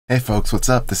Hey folks, what's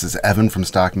up? This is Evan from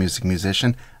Stock Music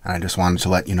Musician, and I just wanted to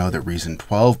let you know that Reason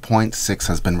 12.6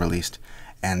 has been released.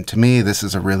 And to me, this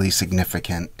is a really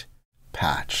significant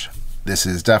patch. This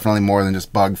is definitely more than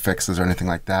just bug fixes or anything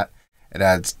like that. It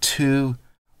adds two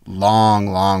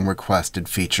long requested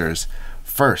features.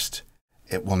 First,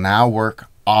 it will now work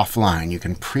offline. You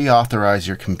can pre-authorize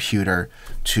your computer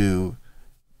to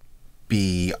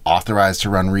be authorized to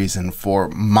run Reason for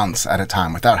months at a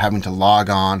time without having to log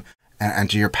on and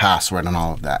enter your password and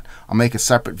all of that. I'll make a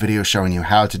separate video showing you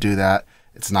how to do that.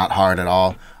 It's not hard at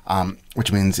all,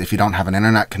 which means if you don't have an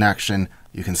internet connection,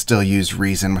 you can still use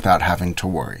Reason without having to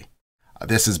worry.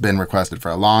 This has been requested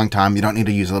for a long time. You don't need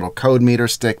to use a little code meter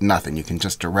stick, nothing. You can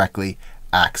just directly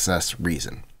access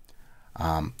Reason.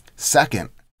 Second,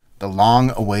 the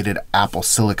long-awaited Apple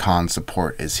Silicon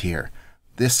support is here.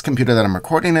 This computer that I'm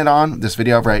recording it on, this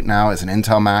video right now, is an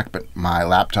Intel Mac, but my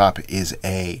laptop is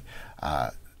a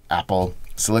Apple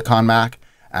Silicon Mac,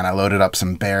 and I loaded up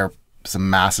some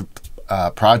massive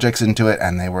projects into it,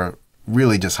 and they were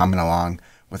really just humming along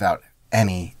without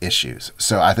any issues.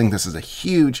 So I think this is a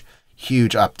huge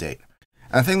update.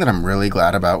 And the thing that I'm really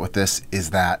glad about with this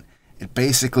is that it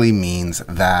basically means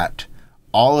that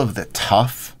all of the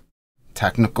tough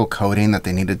technical coding that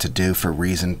they needed to do for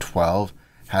Reason 12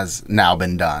 has now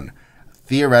been done.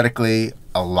 Theoretically,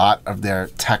 a lot of their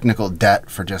technical debt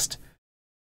for just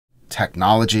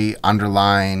technology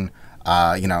underlying,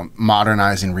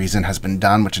 modernizing Reason has been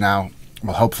done, which now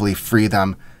will hopefully free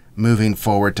them moving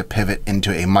forward to pivot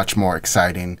into a much more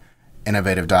exciting,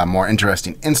 innovative DAW, more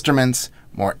interesting instruments,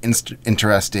 more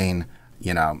interesting,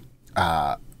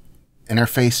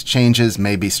 interface changes,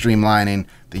 maybe streamlining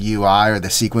the UI or the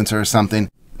sequencer or something.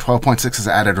 12.6 has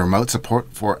added remote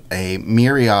support for a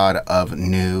myriad of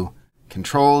new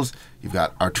controls. You've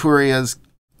got Arturia's,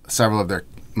 several of their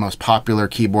most popular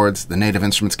keyboards, the Native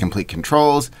Instruments Complete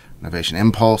Controls, Novation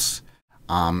Impulse,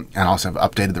 and also have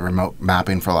updated the remote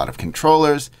mapping for a lot of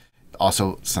controllers.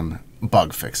 Also some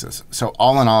bug fixes. So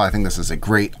all in all, I think this is a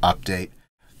great update.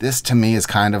 This to me is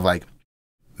kind of like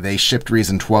they shipped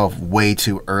Reason 12 way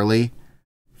too early.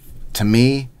 To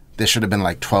me, this should have been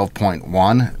like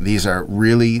 12.1. These are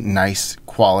really nice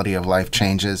quality of life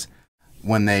changes.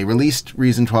 When they released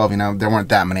Reason 12, there weren't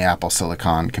that many Apple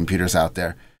Silicon computers out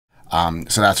there.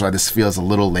 So that's why this feels a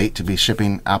little late to be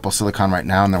shipping Apple Silicon right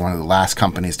now, and they're one of the last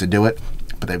companies to do it.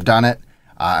 But they've done it,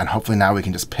 and hopefully now we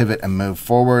can just pivot and move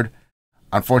forward.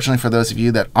 Unfortunately, for those of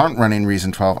you that aren't running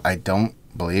Reason 12, I don't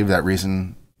believe that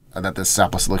this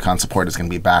Apple Silicon support is going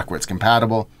to be backwards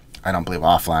compatible. I don't believe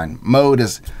offline mode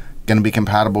is going to be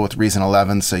compatible with Reason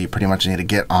 11, so you pretty much need to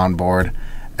get on board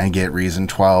and get Reason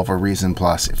 12 or Reason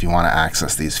Plus if you want to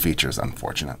access these features,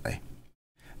 unfortunately.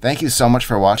 Thank you so much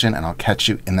for watching, and I'll catch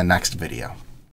you in the next video.